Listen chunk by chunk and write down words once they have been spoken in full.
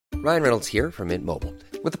Ryan Reynolds here from Mint Mobile.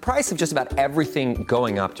 With the price of just about everything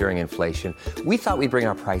going up during inflation, we thought we'd bring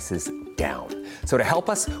our prices down. So to help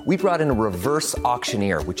us, we brought in a reverse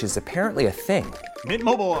auctioneer, which is apparently a thing. Mint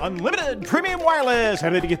Mobile Unlimited Premium Wireless.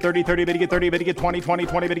 How to get 30, 30, bit to get 30, bit to get 20, 20,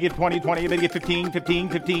 20, bit to get 20, 20, bit to get 15, 15,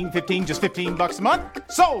 15, 15, just $15 a month?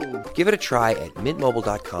 Sold! Give it a try at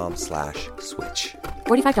mintmobile.com/switch.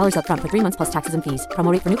 $45 up front for 3 months plus taxes and fees.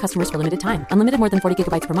 Promo rate for new customers for limited time. Unlimited more than 40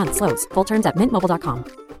 gigabytes per month. Slows full terms at mintmobile.com.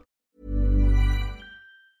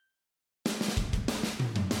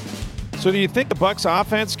 So do you think the Bucs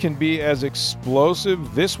offense can be as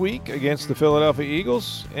explosive this week against the Philadelphia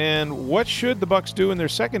Eagles? And what should the Bucs do in their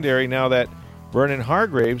secondary now that Vernon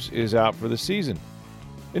Hargreaves is out for the season?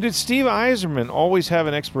 And did Steve Yzerman always have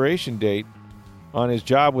an expiration date on his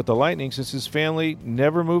job with the Lightning since his family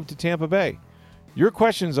never moved to Tampa Bay? Your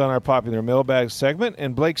questions on our popular mailbag segment,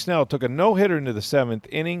 and Blake Snell took a no-hitter into the 7th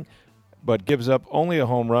inning but gives up only a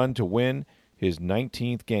home run to win his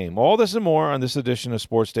 19th game. All this and more on this edition of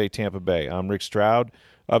Sports Day Tampa Bay. I'm Rick Stroud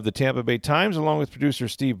of the Tampa Bay Times, along with producer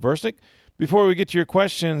Steve Versnick. Before we get to your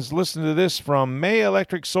questions, listen to this from May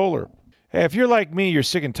Electric Solar. Hey, if you're like me, you're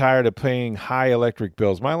sick and tired of paying high electric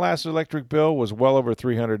bills. My last electric bill was well over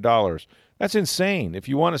 $300. That's insane. If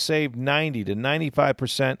you want to save 90 to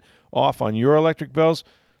 95% off on your electric bills,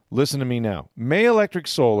 listen to me now. May Electric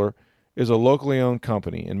Solar is a locally owned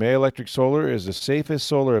company, and May Electric Solar is the safest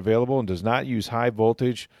solar available and does not use high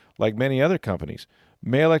voltage like many other companies.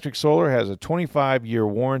 May Electric Solar has a 25-year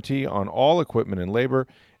warranty on all equipment and labor,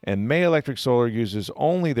 and May Electric Solar uses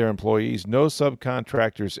only their employees, no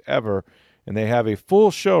subcontractors ever, and they have a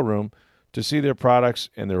full showroom to see their products,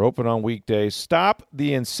 and they're open on weekdays. Stop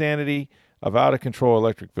the insanity of out-of-control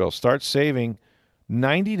electric bills. Start saving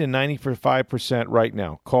 90 to 95% right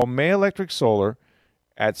now. Call May Electric Solar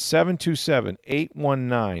at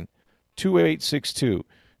 727-819-2862.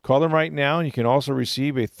 Call them right now, and you can also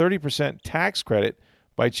receive a 30% tax credit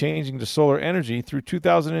by changing to solar energy through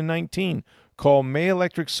 2019. Call May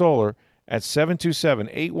Electric Solar at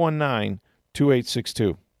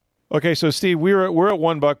 727-819-2862. Okay, so Steve, we're at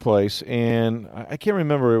One Buck Place, and I can't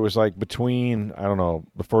remember. It was like between, I don't know,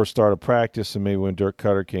 the first start of practice and maybe when Dirk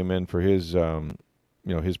Cutter came in for his,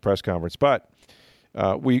 his press conference. But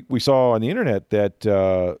we saw on the internet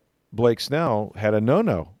that Blake Snell had a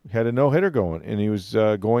no-hitter going, and he was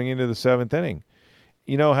going into the 7th inning.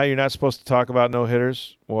 You know how you're not supposed to talk about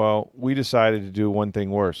no-hitters? Well, we decided to do one thing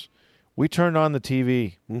worse. We turned on the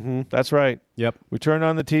TV. Mm-hmm. That's right. Yep. We turned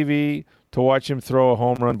on the TV to watch him throw a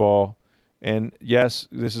home run ball. And, yes,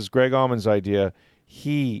 this is Greg Allman's idea.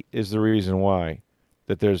 He is the reason why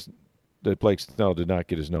that Blake Snell did not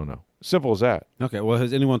get his no-no. Simple as that. Okay, well,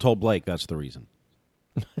 has anyone told Blake that's the reason?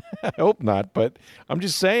 I hope not, but I'm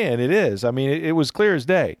just saying it is. I mean, it was clear as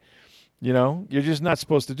day. You know, you're just not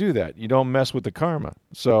supposed to do that. You don't mess with the karma.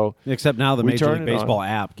 So, except now the Major League Baseball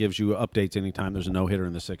app gives you updates anytime there's a no-hitter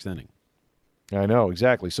in the 6th inning. I know,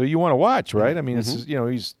 exactly. So you want to watch, right? I mean, This is,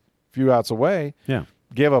 he's a few outs away. Yeah.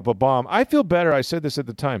 Gave up a bomb. I feel better. I said this at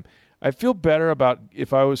the time. I feel better about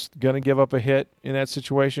if I was going to give up a hit in that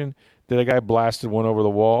situation that a guy blasted one over the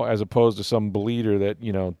wall as opposed to some bleeder that,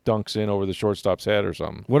 dunks in over the shortstop's head or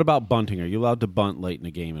something. What about bunting? Are you allowed to bunt late in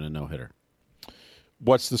a game in a no-hitter?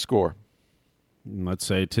 What's the score? Let's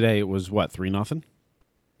say today it was, 3-0?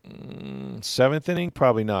 7th inning?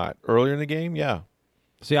 Probably not. Earlier in the game? Yeah.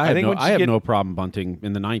 See, I have no problem bunting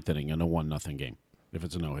in the 9th inning in a 1-0 game if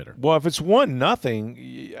it's a no-hitter. Well, if it's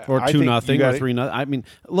 1-0 or 2-0 or 3-0, I mean,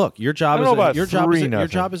 look, your job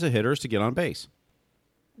as a hitter is to get on base.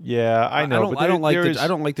 Yeah, I know. I don't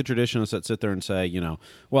like the traditionalists that sit there and say,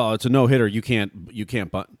 well, it's a no-hitter, you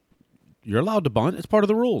can't bunt. You're allowed to bunt. It's part of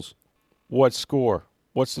the rules. What score?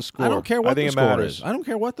 What's the score? I don't care what the score is. I don't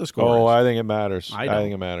care what the score is. Oh, I think it matters. I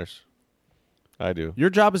think it matters. I do. Your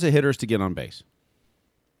job as a hitter is to get on base.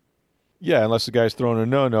 Yeah, unless the guy's throwing a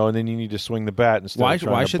no-no, and then you need to swing the bat instead of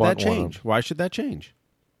trying to bunt one. Why should that change?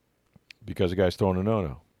 Because the guy's throwing a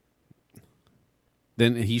no-no.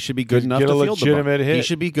 Then he should be good enough to field the bunt. Hit. He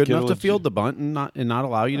should be good enough to field the bunt and not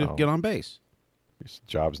allow you to get on base. His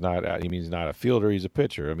job's not. He means not a fielder. He's a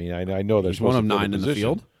pitcher. I mean, I know there's one of 9 in the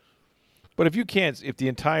field. But if the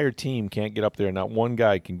entire team can't get up there, and not one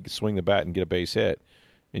guy can swing the bat and get a base hit,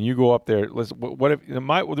 and you go up there,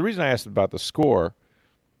 the reason I asked about the score.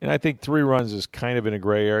 And I think 3 runs is kind of in a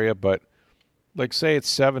gray area, but like say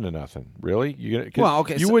it's 7-0. Really? You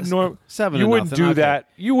wouldn't do that.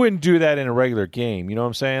 You wouldn't do that in a regular game. You know what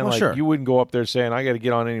I'm saying? Well, sure. You wouldn't go up there saying I got to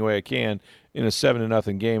get on any way I can in a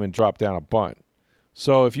 7-0 game and drop down a bunt.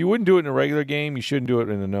 So if you wouldn't do it in a regular game, you shouldn't do it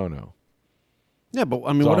in a no-no. Yeah, but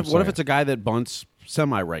I mean, what if it's a guy that bunts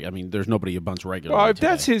semi-regular. I mean, there's nobody who bunts regularly. Well, if today.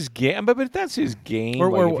 that's his game, but if that's his game, Or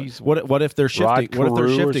like if he's what if they're shifting? Rod What if they're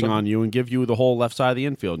Carew or shifting something? on you and give you the whole left side of the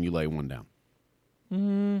infield and you lay one down?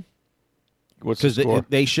 what's the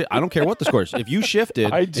Because score? I don't care what the score is. If you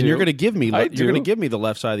shifted I and do. you're going to give me I you're going to do. give me the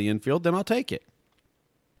left side of the infield, then I'll take it.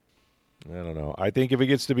 I don't know. I think if it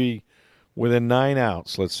gets to be within 9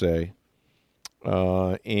 outs, let's say,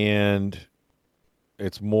 and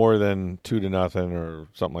it's more than 2-0 or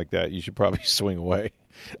something like that, you should probably swing away.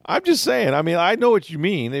 I'm just saying. I mean, I know what you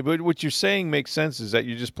mean, but what you're saying makes sense is that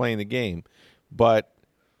you're just playing the game. But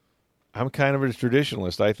I'm kind of a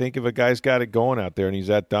traditionalist. I think if a guy's got it going out there and he's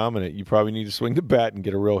that dominant, you probably need to swing the bat and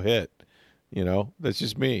get a real hit. You know, that's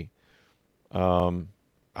just me. I don't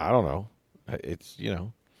know. It's,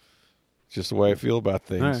 it's just the way I feel about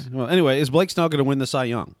things. All right. Well, anyway, is Blake Snell going to win the Cy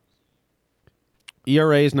Young?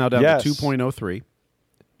 ERA is now down Yes. to 2.03.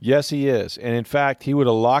 Yes, he is. And, in fact, he would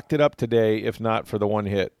have locked it up today if not for the one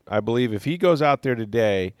hit. I believe if he goes out there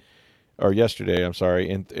today or yesterday, I'm sorry,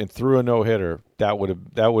 and threw a no-hitter, that would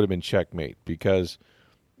have been checkmate because,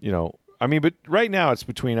 but right now it's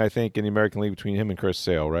between, I think, in the American League between him and Chris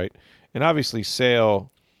Sale, right? And obviously Sale's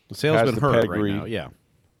Sale's been the hurt pedigree, right now, yeah.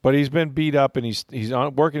 but he's been beat up and he's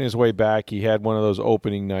working his way back. He had one of those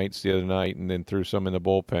opening nights the other night and then threw some in the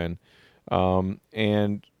bullpen.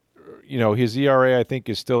 His ERA, I think,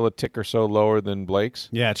 is still a tick or so lower than Blake's.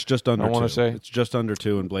 Yeah, it's just under 2. I wanna say. It's just under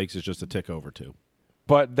 2, and Blake's is just a tick over 2.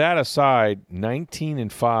 But that aside,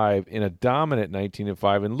 19-5 in a dominant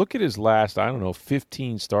 19-5, and look at his last,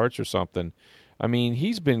 15 starts or something. I mean,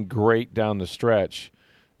 he's been great down the stretch.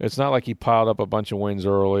 It's not like he piled up a bunch of wins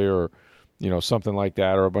early or, something like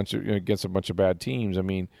that, or a bunch of against a bunch of bad teams. I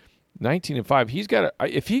mean, 19-5. He's got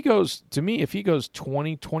if he goes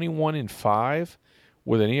 20-21-5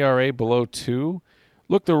 with an ERA below 2.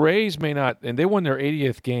 Look, the Rays may not, and they won their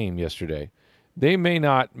 80th game yesterday. They may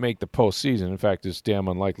not make the postseason. In fact, it's damn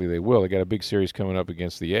unlikely they will. They got a big series coming up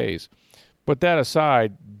against the A's. But that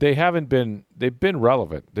aside, they've been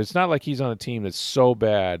relevant. It's not like he's on a team that's so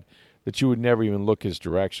bad that you would never even look his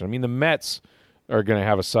direction. I mean, the Mets are going to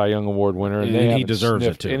have a Cy Young Award winner, and they he haven't deserves it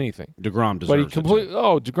sniffed too. anything. DeGrom deserves But he it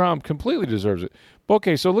too. DeGrom completely deserves it.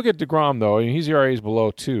 Okay, so look at DeGrom though. I mean, his ERA is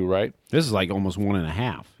below 2, right? This is like almost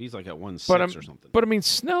 1.5. He's like at 1.6 or something. But I mean,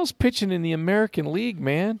 Snell's pitching in the American League,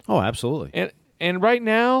 man. Oh, absolutely. And right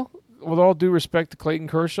now, with all due respect to Clayton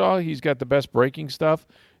Kershaw, he's got the best breaking stuff.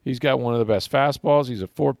 He's got one of the best fastballs. He's a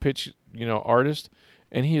 4-pitch, artist,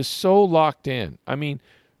 and he is so locked in. I mean,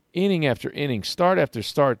 inning after inning, start after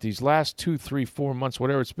start, these last 2, 3, 4 months,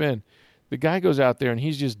 whatever it's been, the guy goes out there and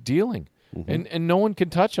he's just dealing, and no one can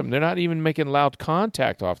touch him. They're not even making loud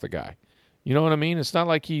contact off the guy. You know what I mean? It's not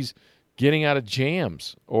like he's getting out of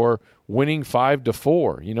jams or winning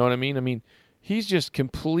 5-4. You know what I mean? I mean, he's just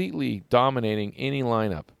completely dominating any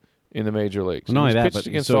lineup in the major leagues. Not only He's that, pitched but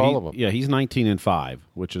against all of them. Yeah, he's 19-5,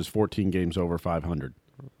 which is 14 games over 500.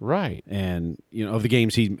 Right. And of the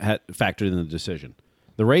games he had factored in the decision,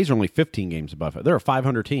 the Rays are only 15 games above it. They're a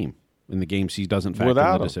 500 team in the games he doesn't factor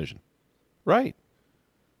Without in the him. decision. Right.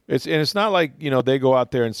 It's not like, they go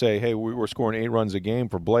out there and say, hey, we're scoring 8 runs a game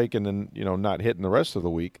for Blake and then, not hitting the rest of the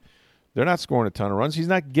week. They're not scoring a ton of runs. He's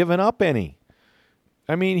not giving up any.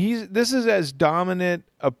 I mean, this is as dominant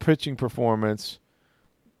a pitching performance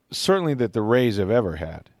certainly that the Rays have ever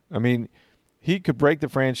had. I mean, he could break the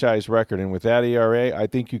franchise record, and with that ERA, I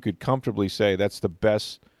think you could comfortably say that's the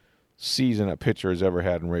best season a pitcher has ever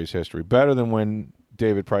had in Rays history. Better than when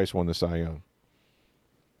David Price won the Cy Young.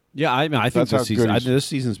 Yeah, I mean, I think That's how good he's- this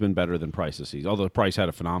season's been better than Price's season, although Price had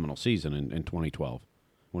a phenomenal season in 2012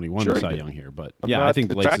 when he won Sure the he Cy did. Young here. But, I'm yeah, I not think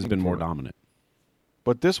Blake's has detracting been more from it. dominant.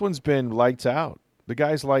 But this one's been lights out. The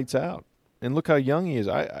guy's lights out, and look how young he is.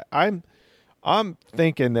 I'm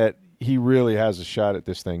thinking that he really has a shot at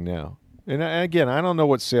this thing now. And again, I don't know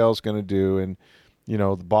what Sale's going to do, and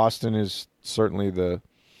Boston is certainly the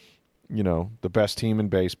best team in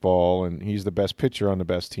baseball, and he's the best pitcher on the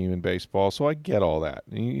best team in baseball. So I get all that.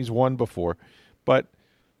 He's won before, but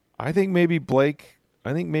I think maybe Blake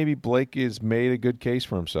has made a good case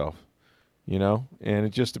for himself. And it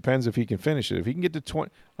just depends if he can finish it. If he can get to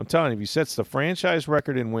 20, I'm telling you, if he sets the franchise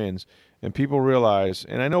record in wins and people realize,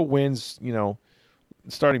 and I know wins,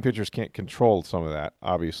 starting pitchers can't control some of that,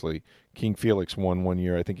 obviously. King Felix won one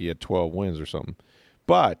year. I think he had 12 wins or something.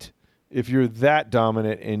 But if you're that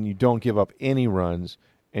dominant and you don't give up any runs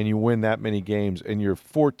and you win that many games and you're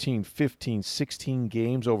 14, 15, 16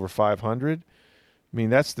 games over 500, I mean,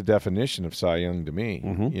 that's the definition of Cy Young to me,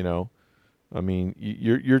 I mean,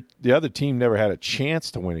 you're the other team never had a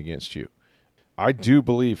chance to win against you. I do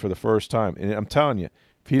believe for the first time, and I'm telling you,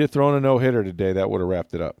 if he'd have thrown a no-hitter today, that would have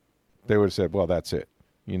wrapped it up. they would have said, well, that's it.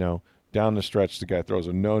 Down the stretch, the guy throws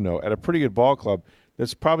a no-no at a pretty good ball club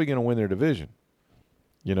that's probably going to win their division.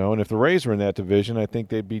 And if the Rays were in that division, I think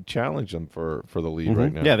they'd be challenging for the lead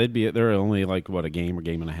right now. Yeah, they're only like, a game or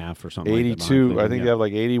game and a half or something 82, like that. I think they have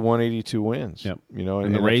like 81, 82 wins. Yep.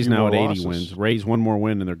 And the Rays now at 80 losses. wins. Rays one more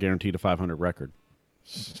win, and they're guaranteed a 500 record.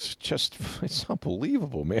 It's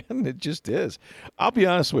unbelievable, man. It just is. I'll be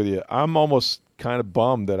honest with you. I'm almost kind of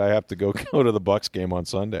bummed that I have to go to the Bucks game on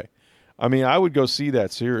Sunday. I mean, I would go see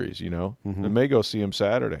that series, I may go see them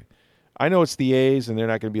Saturday. I know it's the A's, and they're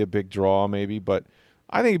not going to be a big draw maybe, but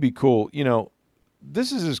I think it'd be cool.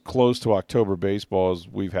 This is as close to October baseball as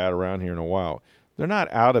we've had around here in a while. They're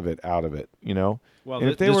not out of it, Well, and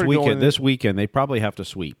if they were this weekend, they probably have to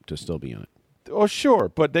sweep to still be in it. Oh, sure,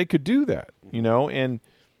 but they could do that, and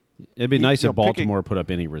it'd be nice if Baltimore put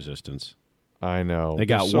up any resistance. I know. They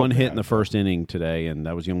got one hit in the first inning today, and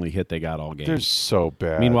that was the only hit they got all game. They're so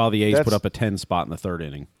bad. Meanwhile, the A's put up a 10 spot in the third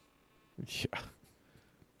inning. Yeah.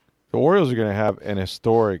 The Orioles are going to have an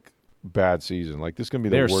historic bad season. Like, this is going to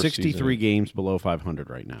be the worst season. They're 63 games below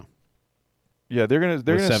 500 right now. Yeah, they're going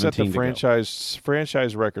to set the to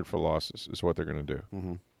franchise record for losses is what they're going to do.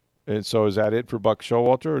 Mm-hmm. And so is that it for Buck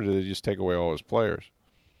Showalter, or do they just take away all his players?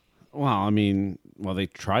 Well, they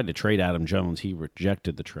tried to trade Adam Jones. He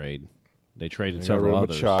rejected the trade. They traded several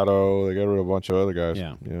others. Machado. They got rid of a bunch of other guys.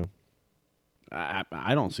 Yeah.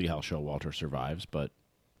 I don't see how Showalter survives, but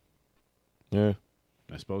yeah,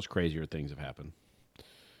 I suppose crazier things have happened.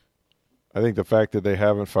 I think the fact that they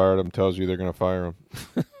haven't fired him tells you they're going to fire him.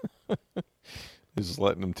 Just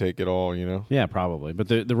letting them take it all, Yeah, probably. But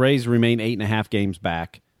the Rays remain 8.5 games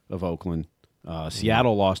back of Oakland.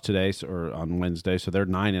 Seattle lost today or on Wednesday, so they're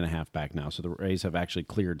 9.5 back now. So the Rays have actually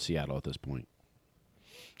cleared Seattle at this point.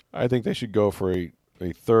 I think they should go for a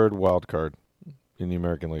third wild card in the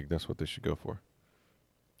American League. That's what they should go for.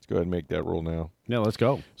 Let's go ahead and make that rule now. Yeah, let's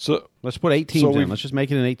go. So let's put 8 teams in. Let's just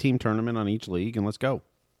make it an 8-team tournament on each league, and let's go.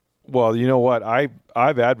 Well, you know what?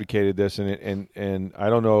 I've advocated this, and I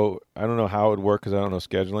don't know how it would work because I don't know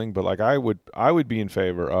scheduling. But like I would be in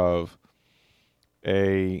favor of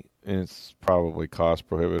and it's probably cost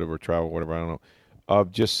prohibitive or travel, whatever. I don't know.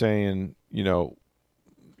 Of just saying,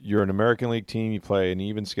 you're an American League team, you play an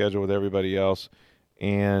even schedule with everybody else,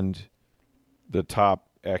 and the top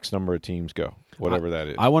X number of teams go, whatever that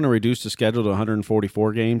is. I want to reduce the schedule to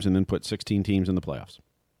 144 games and then put 16 teams in the playoffs.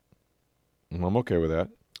 I'm okay with that.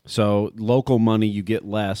 So local money, you get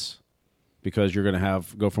less because you're going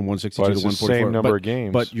to go from 162 to 144. The same number of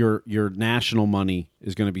games. But your national money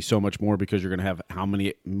is going to be so much more because you're going to have how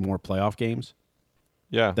many more playoff games?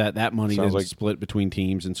 Yeah, that money is split between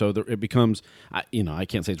teams, and so it becomes, I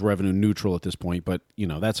can't say it's revenue neutral at this point, but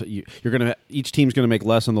that's you're going to. Each team's going to make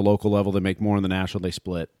less on the local level, they make more on the national, they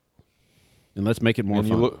split, and let's make it more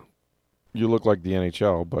fun. You look like the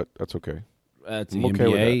NHL, but that's okay. That's the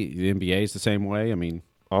NBA. The NBA is the same way.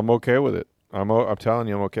 I'm okay with it. I'm telling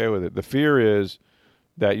you, I'm okay with it. The fear is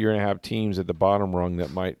that you're going to have teams at the bottom rung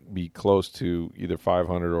that might be close to either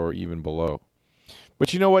 500 or even below.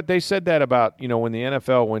 But you know what? They said that about, when the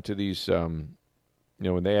NFL went to these, when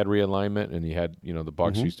they had realignment and you had, the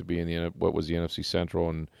Bucks used to be in the NFC Central,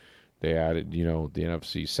 and they added, the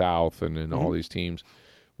NFC South and then all these teams.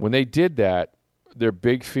 When they did that, their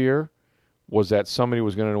big fear was that somebody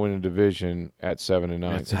was going to win a division at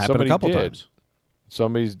 7-9. It's happened a couple times.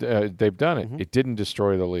 They've done it. It didn't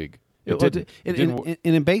destroy the league. And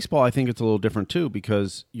in baseball, I think it's a little different too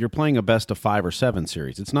because you're playing a best of 5 or 7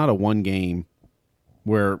 series. It's not a one game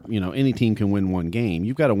where any team can win one game.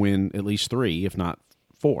 You've got to win at least 3, if not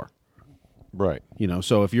 4. Right.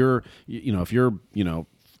 So if you're 10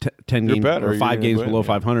 games or 5 games below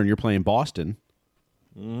 500, and you're playing Boston,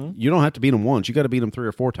 you don't have to beat them once. You got to beat them 3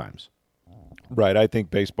 or 4 times. Right. I think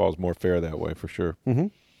baseball is more fair that way for sure. Mm-hmm.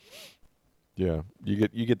 Yeah,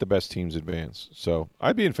 you get the best teams advance. So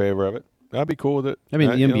I'd be in favor of it. I'd be cool with it. The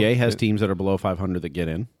NBA has teams that are below 500 that get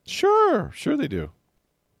in. Sure they do.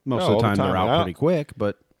 Most of the time they're out pretty quick,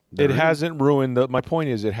 but it hasn't ruined my point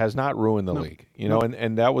is it has not ruined the league.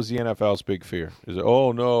 And that was the NFL's big fear. Is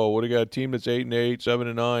oh no, what do you got a team that's 8-8,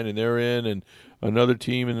 7-9, and they're in, and another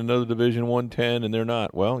team in another division 110 and they're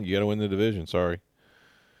not. Well, you got to win the division. Sorry,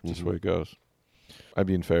 just the way it goes. I'd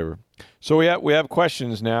be in favor. So we have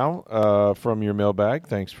questions now from your mailbag.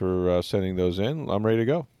 Thanks for sending those in. I'm ready to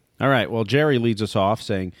go. All right. Well, Jerry leads us off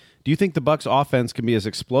saying, do you think the Bucs offense can be as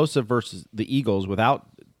explosive versus the Eagles without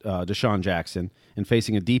Deshaun Jackson and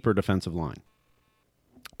facing a deeper defensive line?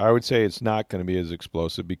 I would say it's not going to be as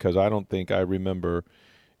explosive because I don't think I remember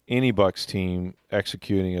any Bucs team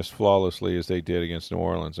executing as flawlessly as they did against New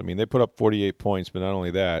Orleans. They put up 48 points, but not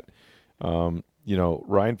only that,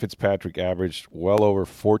 Ryan Fitzpatrick averaged well over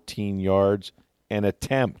 14 yards an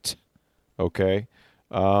attempt. Okay.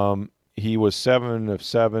 He was 7 of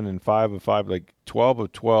 7 and 5 of 5, like 12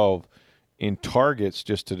 of 12 in targets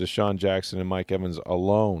just to Deshaun Jackson and Mike Evans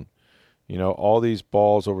alone. All these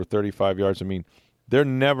balls over 35 yards. I mean, they're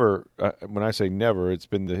never, when I say never, it's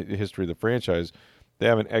been the history of the franchise. They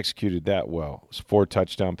haven't executed that well. It's 4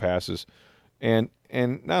 touchdown passes. And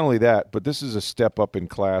not only that, but this is a step up in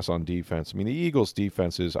class on defense. I mean, the Eagles'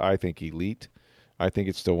 defense is, I think, elite. I think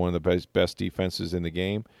it's still one of the best defenses in the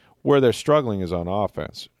game. Where they're struggling is on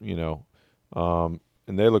offense, and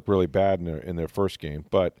they look really bad in their first game.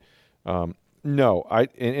 But no,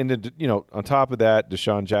 on top of that,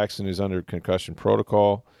 Deshaun Jackson is under concussion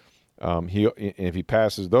protocol. If he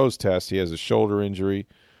passes those tests, he has a shoulder injury.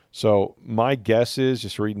 So my guess is,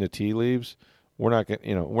 just reading the tea leaves, we're not going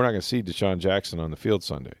to see Deshaun Jackson on the field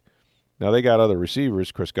Sunday. Now they got other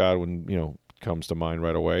receivers. Chris Godwin, comes to mind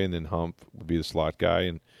right away, and then Hump would be the slot guy,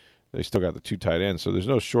 and they still got the 2 tight ends. So there's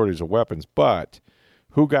no shortage of weapons. But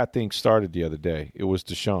who got things started the other day? It was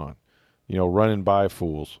Deshaun, running by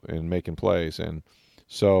fools and making plays. And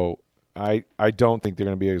so I don't think they're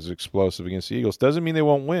going to be as explosive against the Eagles. Doesn't mean they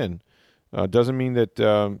won't win. Doesn't mean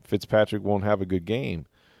that Fitzpatrick won't have a good game.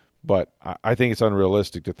 But I think it's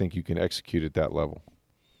unrealistic to think you can execute at that level.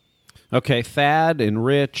 Okay, Thad and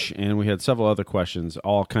Rich, and we had several other questions,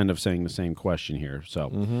 all kind of saying the same question here. So,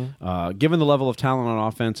 given the level of talent on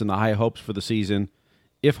offense and the high hopes for the season,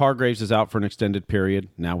 if Hargreaves is out for an extended period,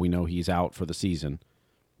 now we know he's out for the season,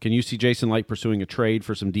 can you see Jason Licht pursuing a trade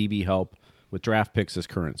for some DB help with draft picks as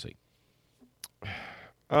currency?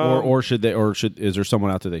 Is there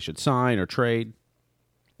someone out there they should sign or trade?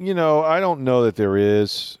 I don't know that there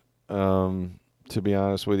is. To be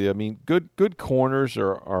honest with you, I mean, good corners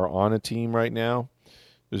are on a team right now.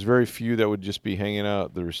 There's very few that would just be hanging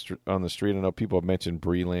out on the street. I know people have mentioned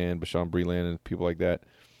Bashawn Breeland, and people like that.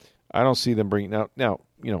 I don't see them bringing now.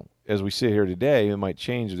 As we sit here today, it might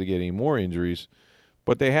change if they get any more injuries,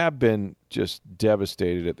 but they have been just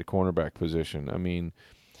devastated at the cornerback position. I mean,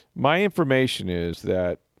 my information is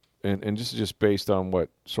that, and just based on what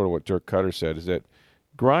Dirk Cutter said, is that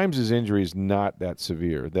Grimes' injury is not that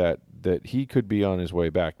severe, that he could be on his way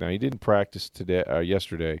back. Now, he didn't practice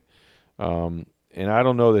yesterday, and I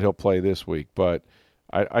don't know that he'll play this week, but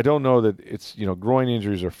I don't know that it's, groin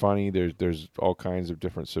injuries are funny. There's all kinds of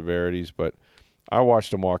different severities, but I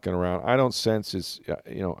watched him walking around. I don't sense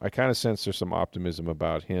I kind of sense there's some optimism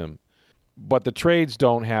about him. But the trades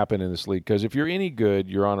don't happen in this league because if you're any good,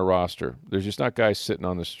 you're on a roster. There's just not guys sitting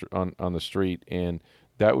on the street, and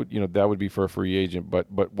that would be for a free agent. But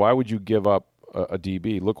why would you give up a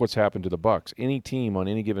DB? Look what's happened to the Bucs. Any team on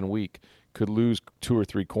any given week could lose 2 or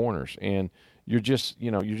 3 corners, and you're just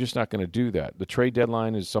not going to do that. The trade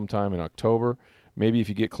deadline is sometime in October. Maybe if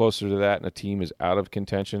you get closer to that and a team is out of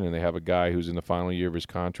contention and they have a guy who's in the final year of his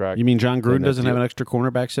contract. You mean John Gruden doesn't have an extra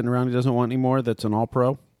cornerback sitting around he doesn't want anymore that's an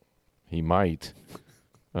all-pro? He might.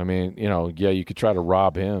 I mean, you could try to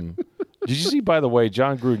rob him. Did you see, by the way,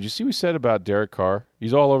 John Gruden, did you see what he said about Derek Carr?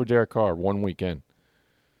 He's all over Derek Carr one weekend.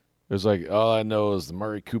 It was like, all I know is the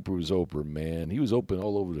Murray Cooper was open, man. He was open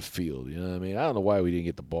all over the field. You know what I mean? I don't know why we didn't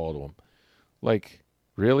get the ball to him. Like,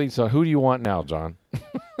 really? So who do you want now, John?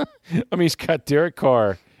 I mean, he's got Derek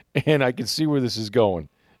Carr, and I can see where this is going,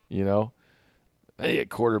 Hey, a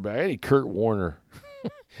quarterback. Hey, Kurt Warner.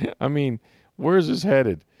 I mean, where's this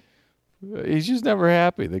headed? He's just never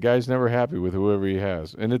happy. The guy's never happy with whoever he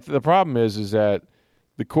has. And the problem is that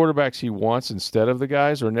the quarterbacks he wants instead of the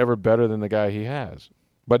guys are never better than the guy he has.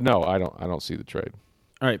 But no, I don't see the trade.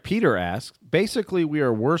 All right, Peter asks, basically we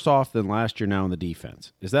are worse off than last year now in the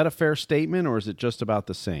defense. Is that a fair statement, or is it just about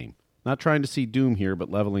the same? Not trying to see doom here, but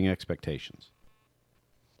leveling expectations.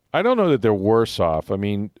 I don't know that they're worse off. I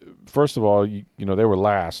mean, first of all, they were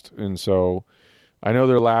last, and so I know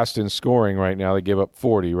they're last in scoring right now. They gave up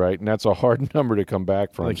 40, right? And that's a hard number to come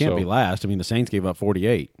back from. Well, they can't be last. I mean, the Saints gave up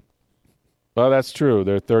 48. Well, that's true.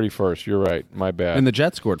 They're 31st. You're right. My bad. And the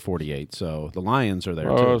Jets scored 48, so the Lions are there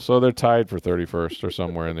too. Oh, so they're tied for 31st or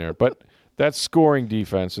somewhere in there. But that's scoring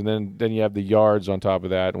defense, and then you have the yards on top of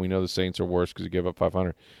that, and we know the Saints are worse because they give up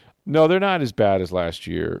 500. No, they're not as bad as last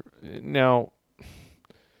year. Now,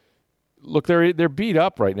 look, they're beat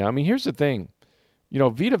up right now. I mean, here's the thing.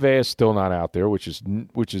 Vita Vea is still not out there, which is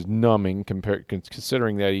numbing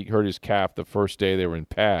considering that he hurt his calf the first day they were in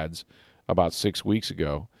pads about 6 weeks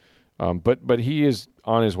ago. But he is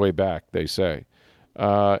on his way back, they say.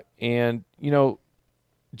 And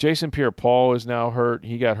Jason Pierre-Paul is now hurt.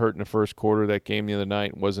 He got hurt in the first quarter of that game the other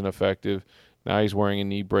night and wasn't effective. Now he's wearing a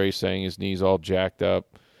knee brace, saying his knee's all jacked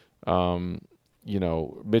up.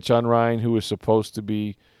 Mitch Unrein, who was supposed to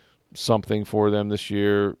be something for them this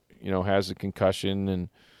year, has a concussion, and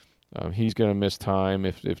he's going to miss time,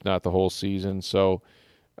 if not the whole season. So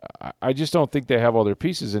I just don't think they have all their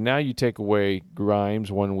pieces. And now you take away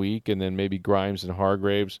Grimes 1 week, and then maybe Grimes and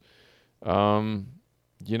Hargraves.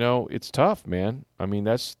 It's tough, man. I mean,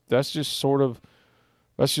 that's just sort of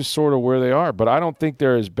where they are. But I don't think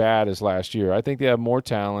they're as bad as last year. I think they have more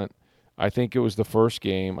talent. I think it was the first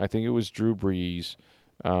game. I think it was Drew Brees.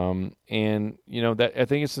 And that I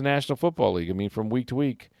think it's the National Football League. I mean, from week to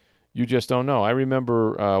week, you just don't know. I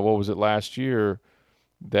remember, what was it last year,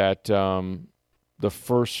 that the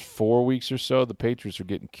first 4 weeks or so, the Patriots were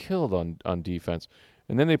getting killed on defense.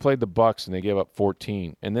 And then they played the Bucs, and they gave up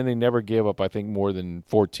 14. And then they never gave up, I think, more than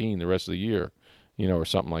 14 the rest of the year, or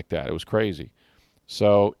something like that. It was crazy.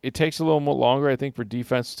 So it takes a little more longer, I think, for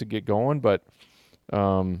defense to get going. But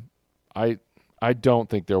I don't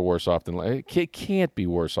think they're worse off than – it can't be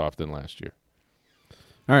worse off than last year.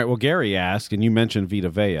 All right, well, Gary asked, and you mentioned Vita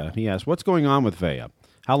Vea. He asked, what's going on with Vea?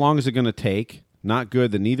 How long is it going to take? Not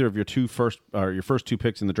good that neither of your first two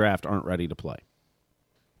picks in the draft aren't ready to play.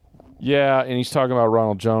 Yeah, and he's talking about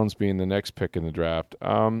Ronald Jones being the next pick in the draft.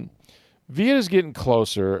 Vita's getting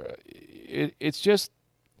closer. It's just,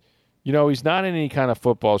 he's not in any kind of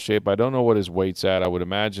football shape. I don't know what his weight's at. I would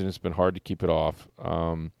imagine it's been hard to keep it off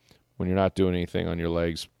when you're not doing anything on your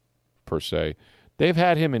legs, per se. They've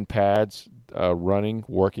had him in pads, running,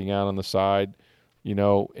 working out on the side, and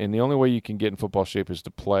the only way you can get in football shape is to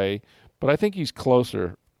play. But I think he's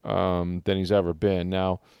closer than he's ever been.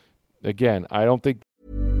 Now, again, I don't think.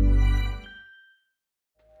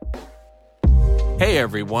 Hey,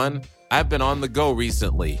 everyone. I've been on the go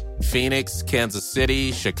recently. Phoenix, Kansas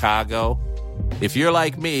City, Chicago. If you're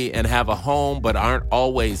like me and have a home but aren't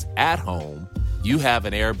always at home, you have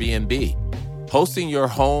an Airbnb. Hosting your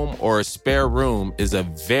home or a spare room is a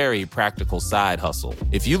very practical side hustle.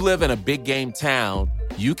 If you live in a big game town,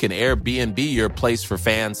 you can Airbnb your place for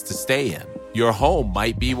fans to stay in. Your home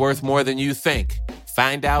might be worth more than you think.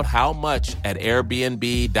 Find out how much at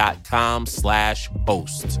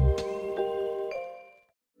airbnb.com/host.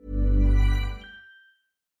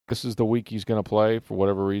 This is the week he's going to play for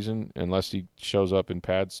whatever reason, unless he shows up in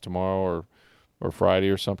pads tomorrow or Friday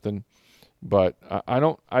or something. But I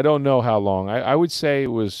don't know how long. I would say it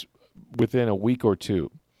was within a week or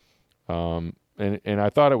two. And I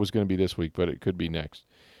thought it was going to be this week, but it could be next.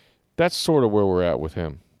 That's sort of where we're at with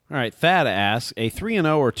him. All right, Thad asks, a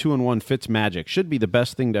 3-0 or 2-1 Fitz magic should be the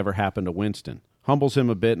best thing to ever happen to Winston. Humbles him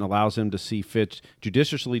a bit and allows him to see Fitz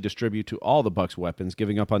judiciously distribute to all the Bucs' weapons,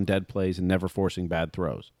 giving up on dead plays and never forcing bad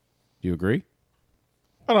throws. Do you agree?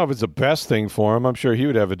 I don't know if it's the best thing for him. I'm sure he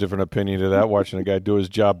would have a different opinion to that, watching a guy do his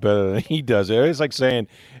job better than he does. It's like saying,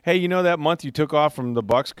 hey, that month you took off from the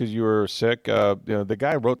Bucs because you were sick? The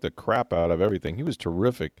guy wrote the crap out of everything. He was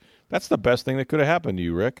terrific. That's the best thing that could have happened to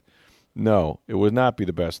you, Rick. No, it would not be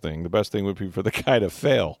the best thing. The best thing would be for the guy to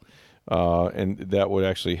fail, and that would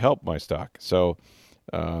actually help my stock. So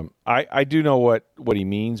I do know what he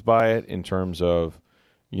means by it in terms of,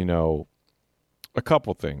 a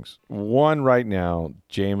couple things. One, right now,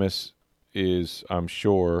 Jameis is, I'm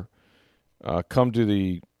sure, come to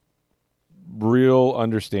the real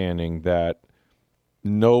understanding that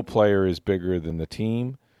no player is bigger than the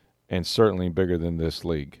team and certainly bigger than this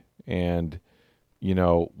league. And,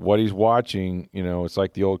 what he's watching, it's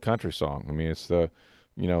like the old country song. I mean, it's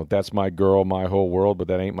that's my girl, my whole world, but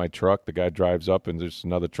that ain't my truck. The guy drives up and there's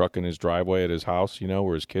another truck in his driveway at his house,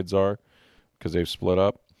 where his kids are because they've split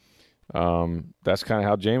up. That's kind of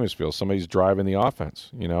how Jameis feels. Somebody's driving the offense,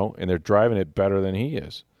 and they're driving it better than he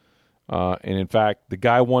is. And in fact, the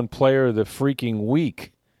guy won player of the freaking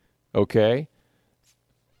week. Okay.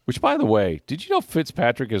 Which, by the way, did you know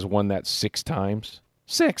Fitzpatrick has won that 6 times?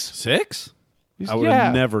 6. 6? I would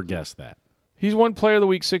have never guessed that. He's won player of the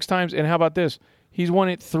week 6 times. And how about this? He's won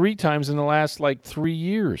it 3 times in the last 3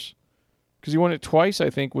 years. Because he won it twice, I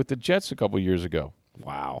think, with the Jets a couple years ago.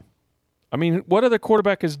 Wow. I mean, what other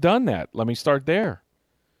quarterback has done that? Let me start there.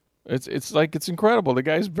 It's incredible. The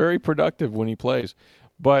guy's very productive when he plays.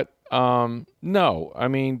 But no, I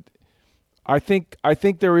mean, I think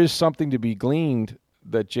there is something to be gleaned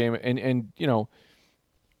that Jameis and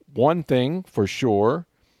one thing for sure,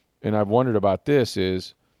 and I've wondered about this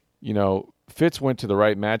is, Fitz went to the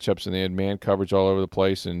right matchups and they had man coverage all over the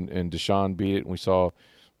place, and Deshaun beat it, and we saw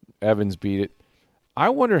Evans beat it. I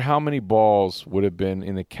wonder how many balls would have been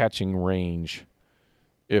in the catching range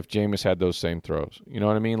if Jameis had those same throws. You know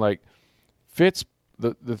what I mean? Like Fitz,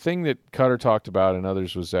 the thing that Cutter talked about and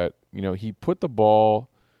others was that, he put the ball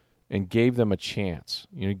and gave them a chance.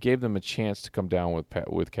 He gave them a chance to come down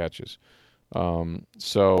with catches.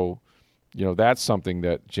 So, that's something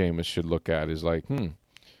that Jameis should look at is like,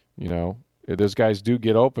 those guys do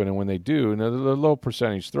get open, and when they do, and they're low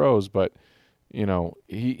percentage throws, but,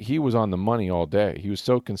 he was on the money all day. He was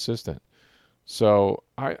so consistent. So,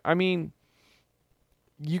 I mean,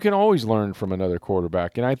 you can always learn from another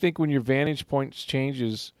quarterback. And I think when your vantage point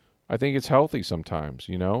changes, I think it's healthy sometimes,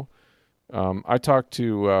 I talked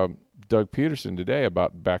to Doug Peterson today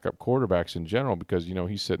about backup quarterbacks in general because,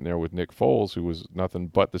 he's sitting there with Nick Foles, who was nothing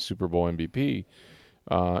but the Super Bowl MVP.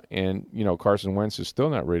 And Carson Wentz is still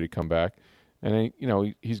not ready to come back. And,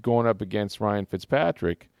 he's going up against Ryan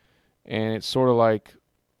Fitzpatrick. And it's sort of like,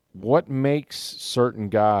 what makes certain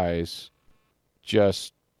guys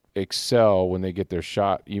just excel when they get their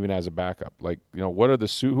shot, even as a backup? Like,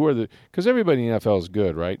 because everybody in the NFL is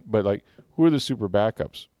good, right? But, like, who are the super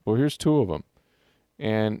backups? Well, here's two of them.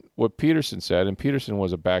 And what Peterson said, and Peterson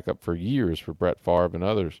was a backup for years for Brett Favre and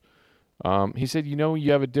others, he said,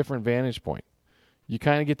 you have a different vantage point. You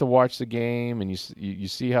kind of get to watch the game, and you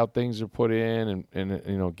see how things are put in,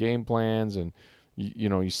 and game plans, and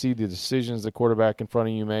you see the decisions the quarterback in front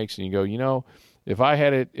of you makes, and you go, if I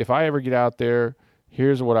ever get out there,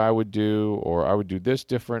 here's what I would do, or I would do this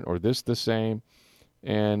different, or this the same.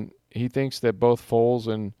 And he thinks that both Foles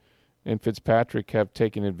and Fitzpatrick have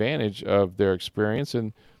taken advantage of their experience,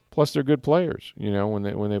 and plus they're good players,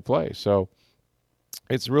 when they play. So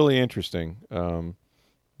it's really interesting.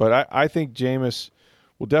 But I think Jameis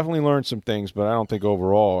will definitely learn some things, but I don't think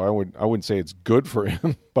overall I wouldn't say it's good for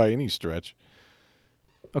him by any stretch.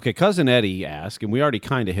 Okay, Cousin Eddie asked, and we already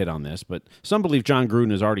kind of hit on this, but some believe John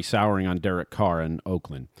Gruden is already souring on Derek Carr in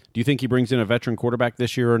Oakland. Do you think he brings in a veteran quarterback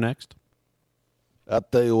this year or next? I'll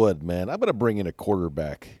tell you what, man. I'm going to bring in a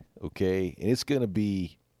quarterback, okay? And it's going to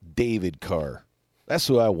be David Carr. That's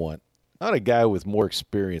who I want. Not a guy with more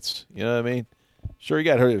experience. You know what I mean? Sure, he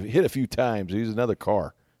got hit a few times. He's another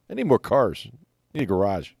Carr. I need more cars. I need a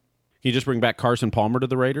garage. Can you just bring back Carson Palmer to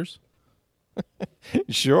the Raiders?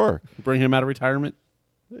 Sure. Bring him out of retirement?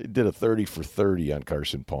 They did a 30 for 30 on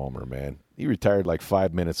Carson Palmer, man. He retired like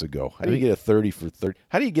 5 minutes ago. How do you get a 30 for 30?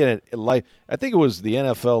 How do you get a life? I think it was the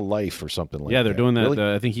NFL Life or something like that. Yeah, they're doing that.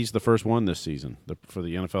 Really? I think he's the first one this season for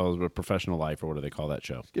the NFL Professional Life, or what do they call that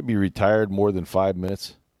show? He's going to be retired more than 5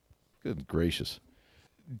 minutes. Good gracious.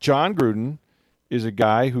 John Gruden is a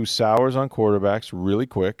guy who sours on quarterbacks really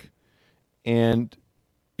quick, and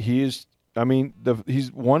he's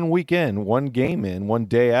one week in, one game in, one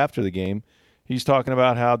day after the game, he's talking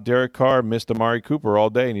about how Derek Carr missed Amari Cooper all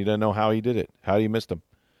day, and he doesn't know how he did it, how he missed him.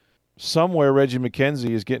 Somewhere Reggie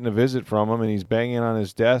McKenzie is getting a visit from him, and he's banging on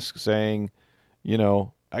his desk saying,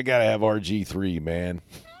 I got to have RG3, man.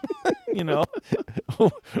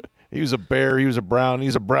 He was a bear. He was a brown.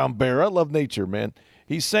 He's a brown bear. I love nature, man.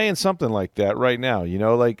 He's saying something like that right now.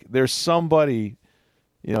 Like there's somebody,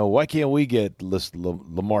 why can't we get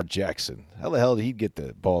Lamar Jackson? How the hell did he get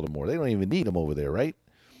to Baltimore? They don't even need him over there, right?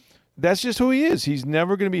 That's just who he is. He's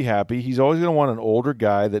never going to be happy. He's always going to want an older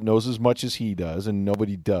guy that knows as much as he does, and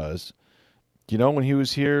nobody does. When he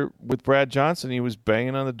was here with Brad Johnson, he was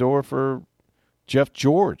banging on the door for Jeff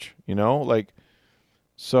George,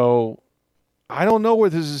 so I don't know where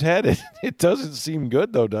this is headed. It doesn't seem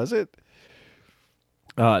good, though, does it?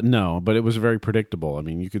 No, but it was very predictable. I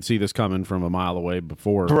mean, you could see this coming from a mile away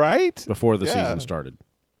before the season started.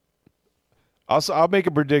 I'll make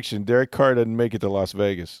a prediction. Derek Carr doesn't make it to Las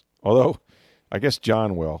Vegas. Although, I guess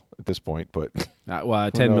John will at this point. But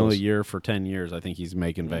 $10 million a year for 10 years, I think he's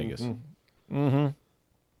making Vegas. Mm-hmm.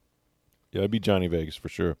 Yeah, it'd be Johnny Vegas for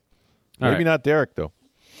sure. Maybe Maybe not Derek, though.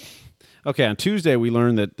 Okay, on Tuesday, we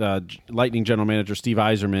learned that Lightning general manager Steve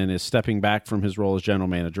Yzerman is stepping back from his role as general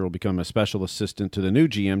manager. Will become a special assistant to the new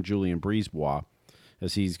GM, Julien Brisebois,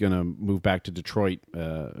 as he's going to move back to Detroit,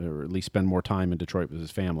 or at least spend more time in Detroit with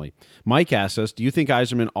his family. Mike asks us, do you think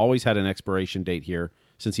Yzerman always had an expiration date here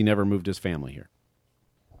since he never moved his family here?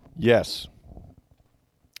 Yes.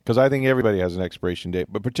 Because I think everybody has an expiration date,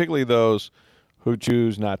 but particularly those who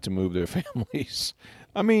choose not to move their families.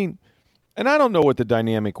 I mean, and I don't know what the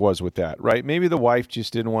dynamic was with that, right? Maybe the wife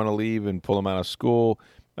just didn't want to leave and pull him out of school.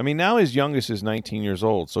 I mean, now his youngest is 19 years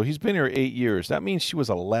old, so he's been here 8 years. That means she was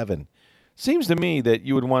 11. Seems to me that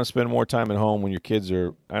you would want to spend more time at home when your kids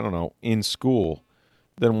are, in school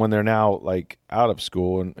than when they're now, out of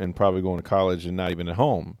school and probably going to college and not even at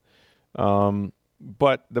home.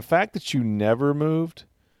 But the fact that you never moved,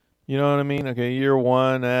 you know what I mean? Okay, year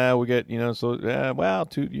one, we get,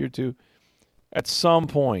 year two. At some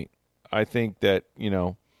point, I think that,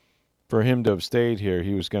 for him to have stayed here,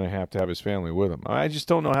 he was going to have his family with him. I just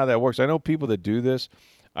don't know how that works. I know people that do this.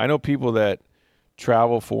 I know people that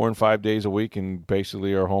travel 4 and 5 days a week and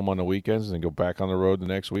basically are home on the weekends and then go back on the road the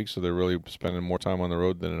next week, so they're really spending more time on the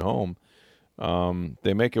road than at home.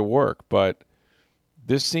 They make it work, but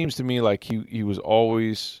this seems to me like he was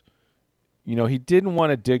always, he didn't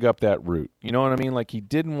want to dig up that root. You know what I mean? Like, he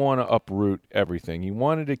didn't want to uproot everything. He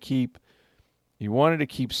wanted to keep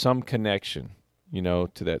some connection,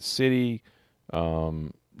 to that city,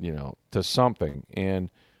 to something. And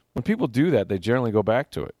when people do that, they generally go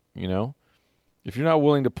back to it, If you're not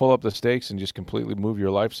willing to pull up the stakes and just completely move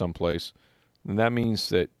your life someplace, then that means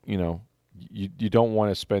that, you don't want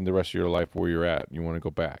to spend the rest of your life where you're at. You want to go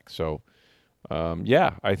back. So,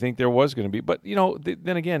 I think there was going to be. But,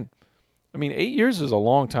 then again, 8 years is a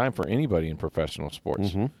long time for anybody in professional sports.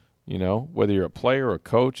 Mm-hmm. Whether you're a player, a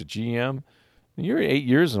coach, a GM, you're 8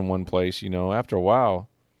 years in one place, after a while,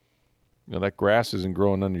 that grass isn't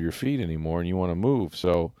growing under your feet anymore and you want to move.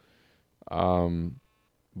 So,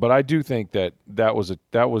 but I do think that was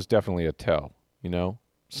definitely a tell,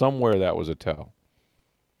 somewhere that was a tell.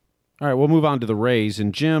 All right, we'll move on to the Rays.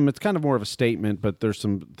 And Jim, it's kind of more of a statement, but there's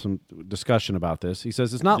some discussion about this. He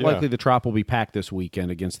says it's not likely the Trop will be packed this weekend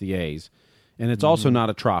against the A's, and it's also not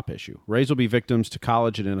a Trop issue. Rays will be victims to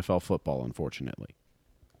college and NFL football, unfortunately.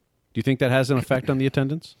 Do you think that has an effect on the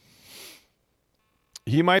attendance?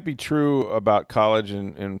 He might be true about college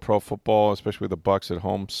and pro football, especially with the Bucs at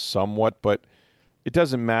home, somewhat, but it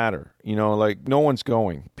doesn't matter. No one's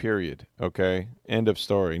going, period, okay? End of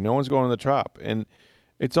story. No one's going to the Trop. And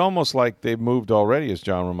it's almost like they've moved already, as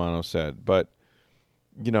John Romano said. But,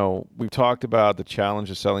 we've talked about the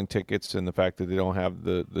challenge of selling tickets and the fact that they don't have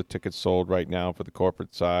the tickets sold right now for the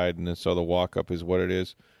corporate side, and so the walk-up is what it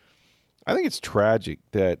is. I think it's tragic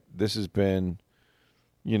that this has been,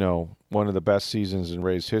 one of the best seasons in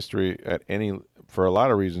Rays history for a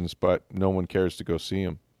lot of reasons, but no one cares to go see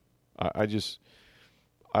him. I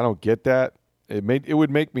don't get that. It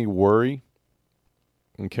would make me worry.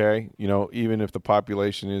 Okay, even if the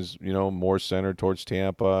population is, more centered towards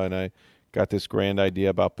Tampa, and I got this grand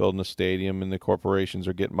idea about building a stadium and the corporations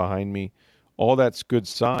are getting behind me, all that's good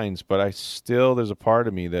signs, but there's a part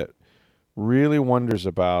of me that really wonders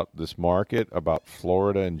about this market, about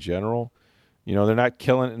Florida in general. They're not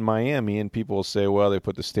killing it in Miami, and people will say, well, they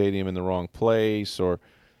put the stadium in the wrong place, or,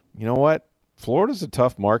 you know what? Florida's a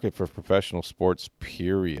tough market for professional sports,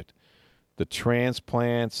 period. The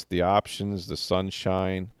transplants, the options, the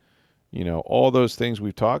sunshine, all those things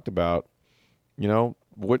we've talked about,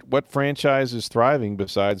 what franchise is thriving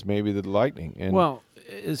besides maybe the Lightning? And well,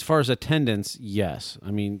 as far as attendance, yes.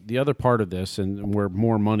 The other part of this, and where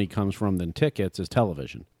more money comes from than tickets, is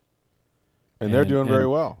television. And they're doing very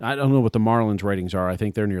well. I don't know what the Marlins ratings are. I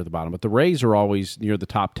think they're near the bottom. But the Rays are always near the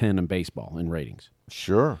top 10 in baseball in ratings.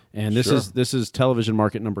 Sure. And this is television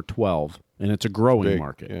market number 12, and it's a growing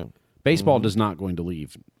market. Yeah. Baseball does not going to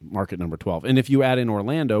leave market number 12. And if you add in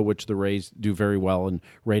Orlando, which the Rays do very well in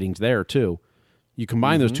ratings there too, you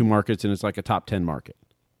combine those two markets and it's like a top 10 market.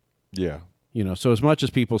 Yeah. So as much as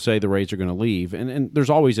people say the Rays are going to leave, and there's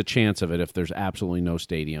always a chance of it if there's absolutely no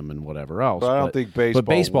stadium and whatever else. But I don't think baseball. But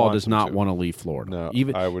baseball does not want to leave Florida. No,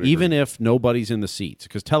 I would agree. Even if nobody's in the seats,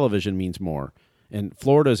 because television means more. And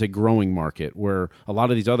Florida is a growing market where a lot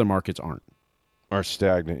of these other markets aren't. Are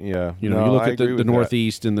stagnant, yeah. You look at the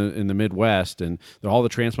Northeast and the Midwest, and all the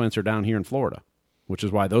transplants are down here in Florida, which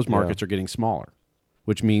is why those markets are getting smaller,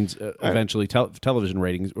 which means eventually television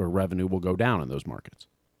ratings or revenue will go down in those markets.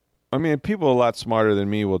 People a lot smarter than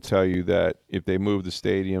me will tell you that if they move the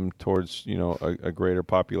stadium towards, a greater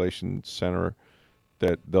population center,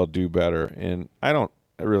 that they'll do better. And I don't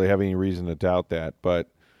really have any reason to doubt that. But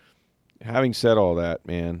having said all that,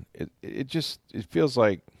 man, it feels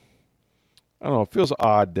like, I don't know, it feels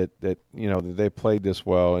odd that that they played this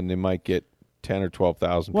well and they might get 10 or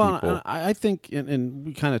 12,000 people. Well, I think, and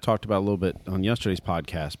we kind of talked about a little bit on yesterday's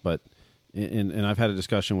podcast, but and I've had a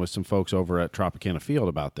discussion with some folks over at Tropicana Field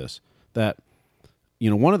about this, that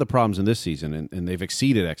one of the problems in this season, and they've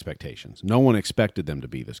exceeded expectations. No one expected them to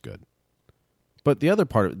be this good. But the other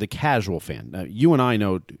part of it, the casual fan. Now, you and I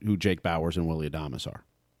know who Jake Bauers and Willy Adames are.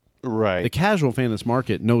 Right. The casual fan in this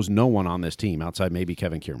market knows no one on this team outside maybe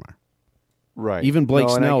Kevin Kiermaier. Right. Even Blake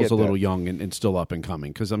Snell's a little young and still up and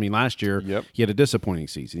coming. Because, last year he had a disappointing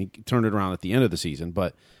season. He turned it around at the end of the season.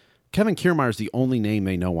 But Kevin Kiermaier is the only name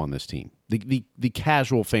they know on this team. The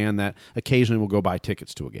casual fan that occasionally will go buy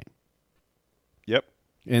tickets to a game. Yep.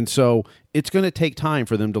 And so it's going to take time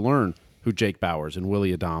for them to learn who Jake Bauers and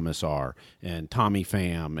Willy Adames are, and Tommy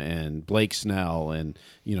Pham and Blake Snell, and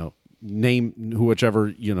name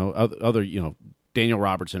whichever other Daniel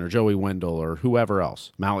Robertson or Joey Wendell or whoever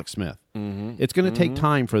else, Malik Smith. Mm-hmm. It's going to take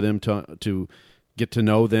time for them to get to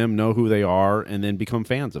know them, know who they are, and then become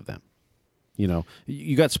fans of them. You know,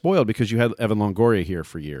 you got spoiled because you had Evan Longoria here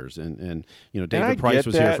for years, and David Price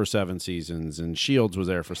was here for 7 seasons, and Shields was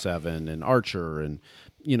there for 7, and Archer, and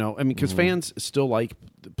because fans still like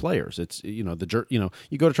the players. It's you go to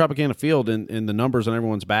Tropicana Field, and the numbers on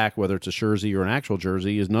everyone's back, whether it's a jersey or an actual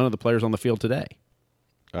jersey, is none of the players on the field today.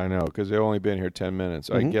 I know, because they've only been here 10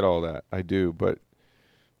 minutes. I get all that, I do, but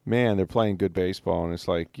man, they're playing good baseball, and it's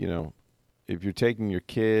like if you're taking your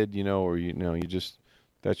kid, or you just.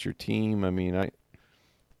 That's your team. I mean,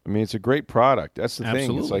 it's a great product. That's the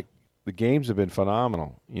thing. It's like the games have been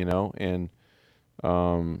phenomenal, And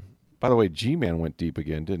by the way, G-Man went deep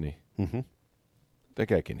again, didn't he? Mm-hmm. That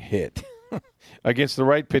guy can hit. Against the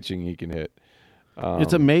right pitching, he can hit.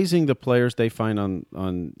 It's amazing the players they find on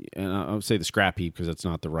and I would say the scrap heap because it's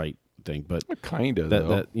not the right thing, but kind of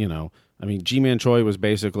that G-Man Choi was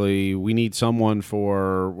basically, we need someone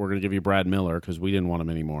we're going to give you Brad Miller because we didn't want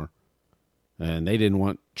him anymore. And they didn't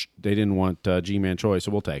want G-Man Choi,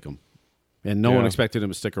 so we'll take him. And no one expected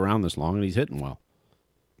him to stick around this long, and he's hitting well.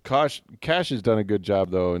 Cash has done a good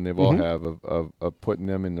job, though, and they've all have of putting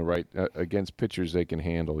them in the right against pitchers they can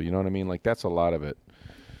handle. You know what I mean? Like, that's a lot of it.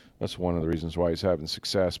 That's one of the reasons why he's having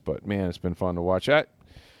success. But, man, it's been fun to watch.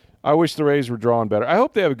 I wish the Rays were drawing better. I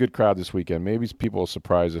hope they have a good crowd this weekend. Maybe people will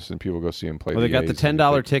surprise us and people go see them play. Well, they got the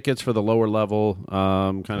 $10 tickets for the lower level,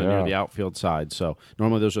 kind of near the outfield side. So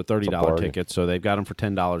normally those are $30 tickets. So they've got them for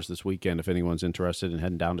 $10 this weekend if anyone's interested in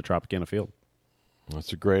heading down to Tropicana Field.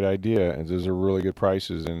 That's a great idea, and those are really good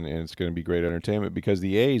prices, and it's going to be great entertainment because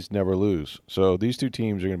the A's never lose. So these two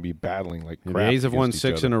teams are going to be battling like crap. The A's have won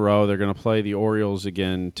 6 in a row. They're going to play the Orioles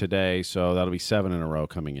again today, so that'll be 7 in a row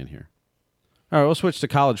coming in here. All right, we'll switch to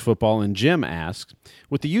college football, and Jim asks,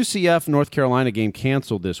 with the UCF North Carolina game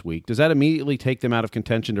canceled this week, does that immediately take them out of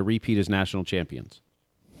contention to repeat as national champions?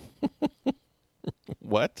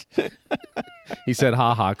 What? He said,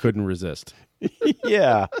 ha, couldn't resist.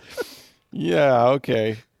 Yeah,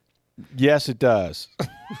 okay. Yes, it does.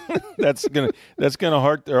 That's gonna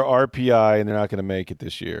hurt their RPI, and they're not gonna make it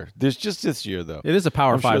this year. This year, though. It is a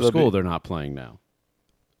Power 5 school they're not playing now.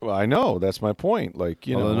 Well, I know. That's my point. Like,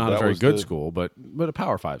 they're not a very good school, but a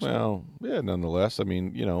Power 5 school. Well, yeah, nonetheless. I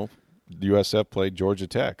mean, USF played Georgia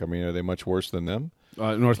Tech. I mean, are they much worse than them?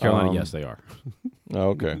 North Carolina, yes, they are.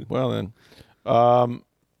 Okay. Well, then.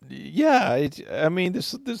 Yeah,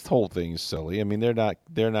 this whole thing is silly. I mean, they're not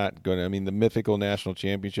going to. I mean, the mythical national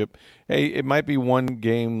championship. Hey, it might be one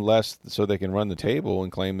game less so they can run the table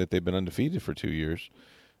and claim that they've been undefeated for 2 years.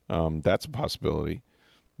 That's a possibility.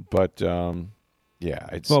 But yeah,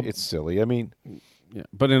 it's silly. I mean, yeah.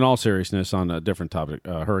 But in all seriousness, on a different topic,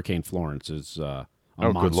 Hurricane Florence is a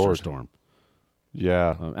monster storm.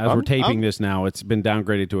 Yeah. As we're taping this now, it's been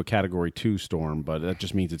downgraded to a Category 2 storm, but that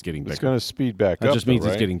just means it's getting bigger. It's going to speed back up. That just means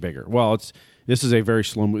right? It's getting bigger. Well, this is a very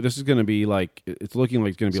slow move. This is going to be like, it's looking like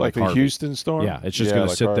it's going to be like the Harvey. Houston storm? Yeah, it's just going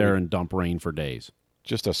to sit there and dump rain for days.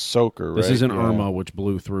 Just a soaker, right? This isn't Irma, which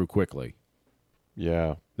blew through quickly.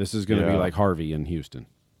 Yeah. This is going to be like Harvey in Houston.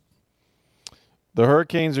 The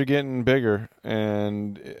hurricanes are getting bigger,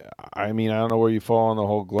 and I mean, I don't know where you fall on the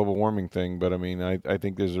whole global warming thing, but I mean, I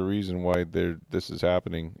think there's a reason why this is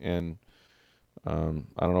happening, and I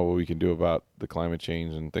don't know what we can do about the climate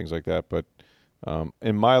change and things like that, but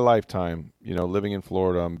in my lifetime, living in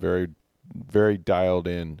Florida, I'm very, very dialed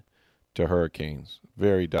in to hurricanes,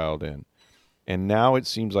 very dialed in, and now it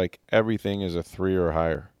seems like everything is a 3 or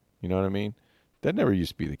higher. You know what I mean? That never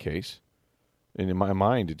used to be the case. And in my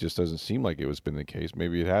mind, it just doesn't seem like been the case.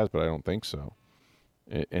 Maybe it has, but I don't think so.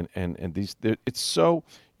 And these, it's so.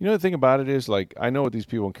 The thing about it is, like, I know what these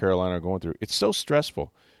people in Carolina are going through. It's so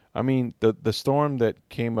stressful. I mean, the storm that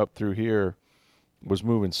came up through here was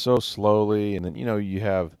moving so slowly, and then you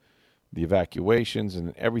have the evacuations,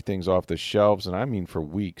 and everything's off the shelves, and I mean for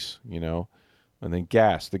weeks. And then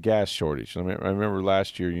the gas shortage. I remember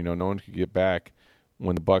last year, no one could get back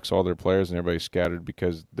when the Bucks, all their players and everybody scattered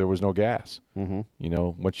because there was no gas.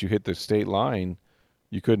 Mm-hmm. Once you hit the state line,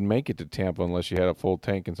 you couldn't make it to Tampa unless you had a full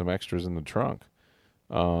tank and some extras in the trunk.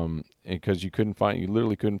 Because you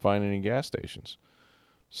literally couldn't find any gas stations.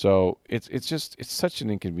 So it's such an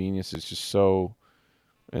inconvenience. It's just so,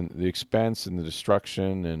 and the expense and the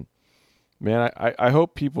destruction, and man, I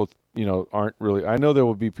hope people, aren't really, I know there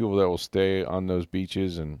will be people that will stay on those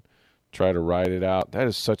beaches and try to ride it out. That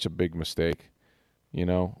is such a big mistake.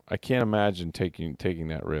 I can't imagine taking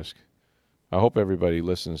that risk. I hope everybody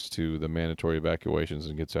listens to the mandatory evacuations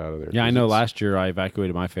and gets out of there. Yeah, I know last year I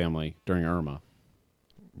evacuated my family during Irma.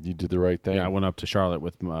 You did the right thing. Yeah, I went up to Charlotte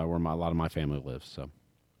with where a lot of my family lives. So,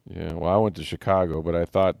 Yeah, well, I went to Chicago, but I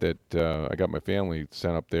thought that I got my family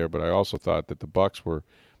sent up there, but I also thought that the Bucs were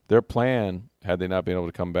their plan, had they not been able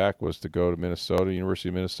to come back, was to go to Minnesota, University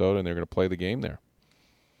of Minnesota, and they're going to play the game there.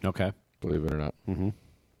 Okay. Believe it or not. Mm-hmm.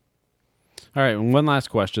 All right, and one last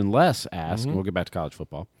question. Les asked, and we'll get back to college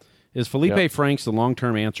football, is Felipe Franks the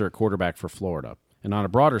long-term answer at quarterback for Florida? And on a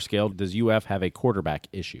broader scale, does UF have a quarterback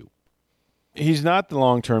issue? He's not the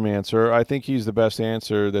long-term answer. I think he's the best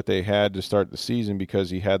answer that they had to start the season because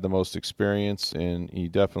he had the most experience, and he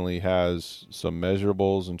definitely has some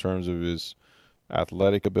measurables in terms of his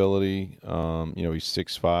athletic ability. He's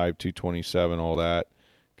 6'5", 227, all that.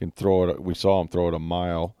 Can throw it. We saw him throw it a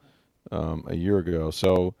mile a year ago.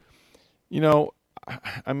 So,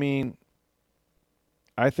 I mean,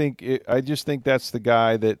 I just think that's the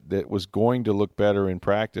guy that was going to look better in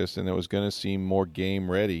practice and that was going to seem more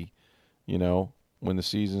game ready, when the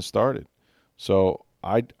season started. So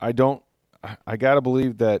I got to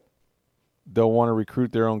believe that they'll want to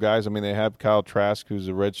recruit their own guys. I mean, they have Kyle Trask, who's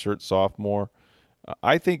a redshirt sophomore.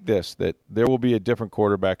 I think that there will be a different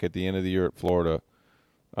quarterback at the end of the year at Florida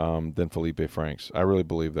than Felipe Franks. I really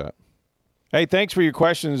believe that. Hey, thanks for your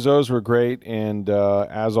questions. Those were great, and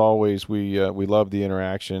as always, we love the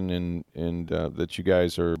interaction and that you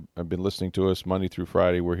guys have been listening to us Monday through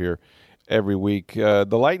Friday. We're here every week. The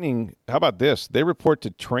Lightning, how about this? They report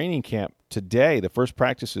to training camp today. The first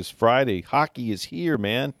practice is Friday. Hockey is here,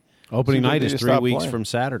 man. Opening night is 3 weeks from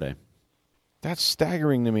Saturday. That's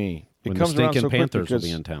staggering to me. When it comes the stinking around so Panthers quick will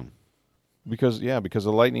be in town. Because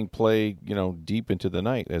the Lightning play, deep into the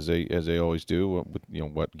night as they always do. With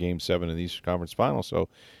Game 7 of the Eastern Conference Finals. So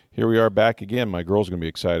here we are back again. My girls are going to be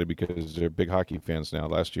excited because they're big hockey fans now.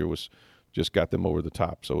 Last year just got them over the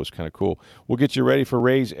top, so it was kind of cool. We'll get you ready for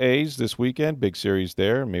Rays A's this weekend. Big series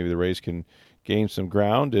there. Maybe the Rays can gain some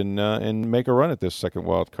ground and make a run at this second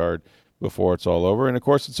wild card before it's all over. And of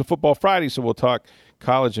course, it's a Football Friday, so we'll talk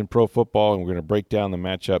college and pro football, and we're going to break down the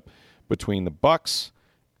matchup between the Bucs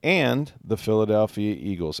and the Philadelphia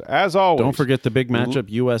Eagles. As always, don't forget the big matchup.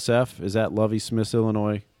 USF is at Lovie Smith,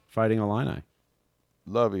 Illinois, Fighting Illini.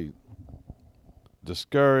 Lovie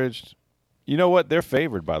discouraged. You know what? They're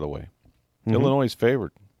favored, by the way. Illinois is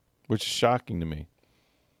favored, which is shocking to me.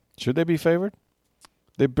 Should they be favored?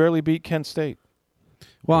 They barely beat Kent State.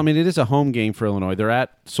 Well, I mean, it is a home game for Illinois. They're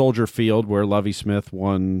at Soldier Field, where Lovie Smith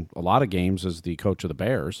won a lot of games as the coach of the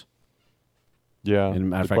Bears. Yeah. And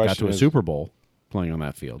matter of fact, got to a Super Bowl playing on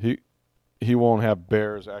that field. He won't have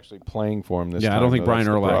Bears actually playing for him this time. Yeah, I don't think Brian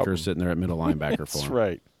Urlacher is sitting there at middle linebacker for him. That's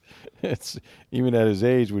right. It's even at his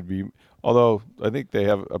age would be. Although I think they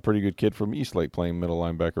have a pretty good kid from Eastlake playing middle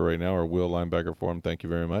linebacker right now, or will linebacker for him. Thank you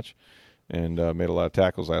very much, and made a lot of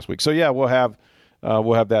tackles last week. So yeah, we'll have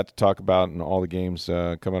that to talk about and all the games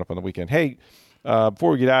coming up on the weekend. Hey,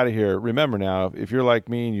 before we get out of here, remember now, if you're like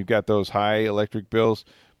me and you've got those high electric bills,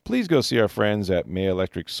 please go see our friends at May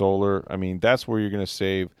Electric Solar. I mean, that's where you're going to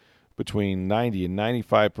save between 90 and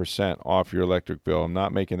 95% off your electric bill. I'm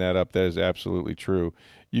not making that up. That is absolutely true.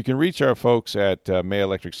 You can reach our folks at May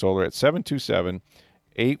Electric Solar at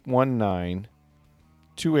 727-819-2862.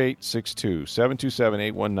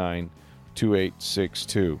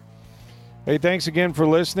 727-819-2862. Hey, thanks again for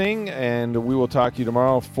listening, and we will talk to you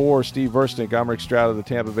tomorrow. For Steve Versnick, I'm Rick Stroud of the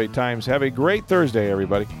Tampa Bay Times. Have a great Thursday,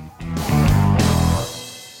 everybody.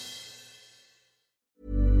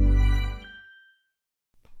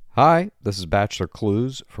 Hi, this is Bachelor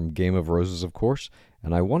Clues from Game of Roses, of course,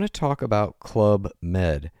 and I want to talk about Club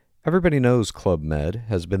Med. Everybody knows Club Med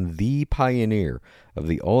has been the pioneer of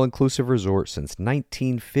the all-inclusive resort since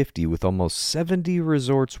 1950, with almost 70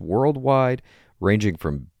 resorts worldwide, ranging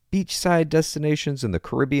from beachside destinations in the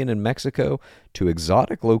Caribbean and Mexico to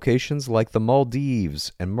exotic locations like the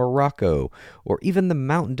Maldives and Morocco, or even the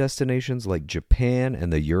mountain destinations like Japan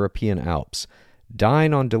and the European Alps.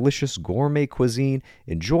 Dine on delicious gourmet cuisine,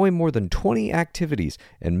 enjoy more than 20 activities,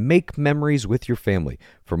 and make memories with your family.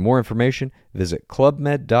 For more information, visit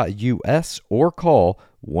clubmed.us or call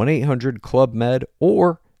 1-800-CLUB-MED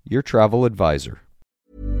or your travel advisor.